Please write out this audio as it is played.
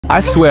I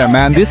swear,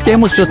 man, this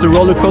game was just a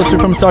roller coaster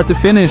from start to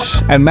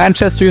finish. And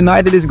Manchester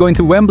United is going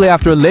to Wembley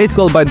after a late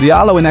goal by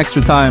Diallo in extra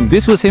time.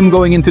 This was him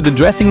going into the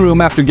dressing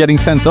room after getting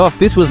sent off.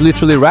 This was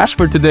literally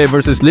Rashford today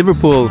versus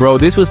Liverpool. Bro,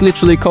 this was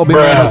literally Kobe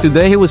Mino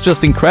today. He was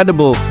just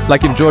incredible.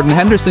 Like if Jordan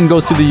Henderson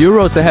goes to the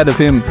Euros ahead of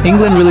him.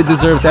 England really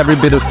deserves every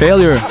bit of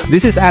failure.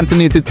 This is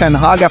Anthony to Ten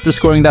Hag after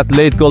scoring that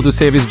late goal to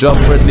save his job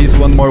for at least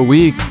one more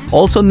week.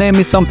 Also name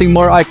me something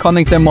more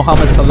iconic than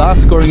Mohamed Salah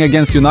scoring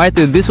against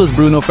United. This was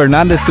Bruno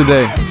Fernandes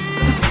today.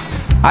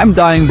 I'm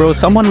dying, bro.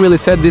 Someone really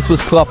said this was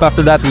Klopp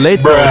after that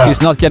late goal.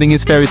 He's not getting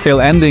his fairy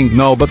tale ending.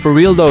 No, but for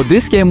real though,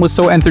 this game was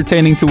so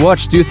entertaining to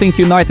watch. Do you think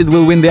United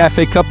will win the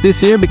FA Cup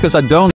this year? Because I don't.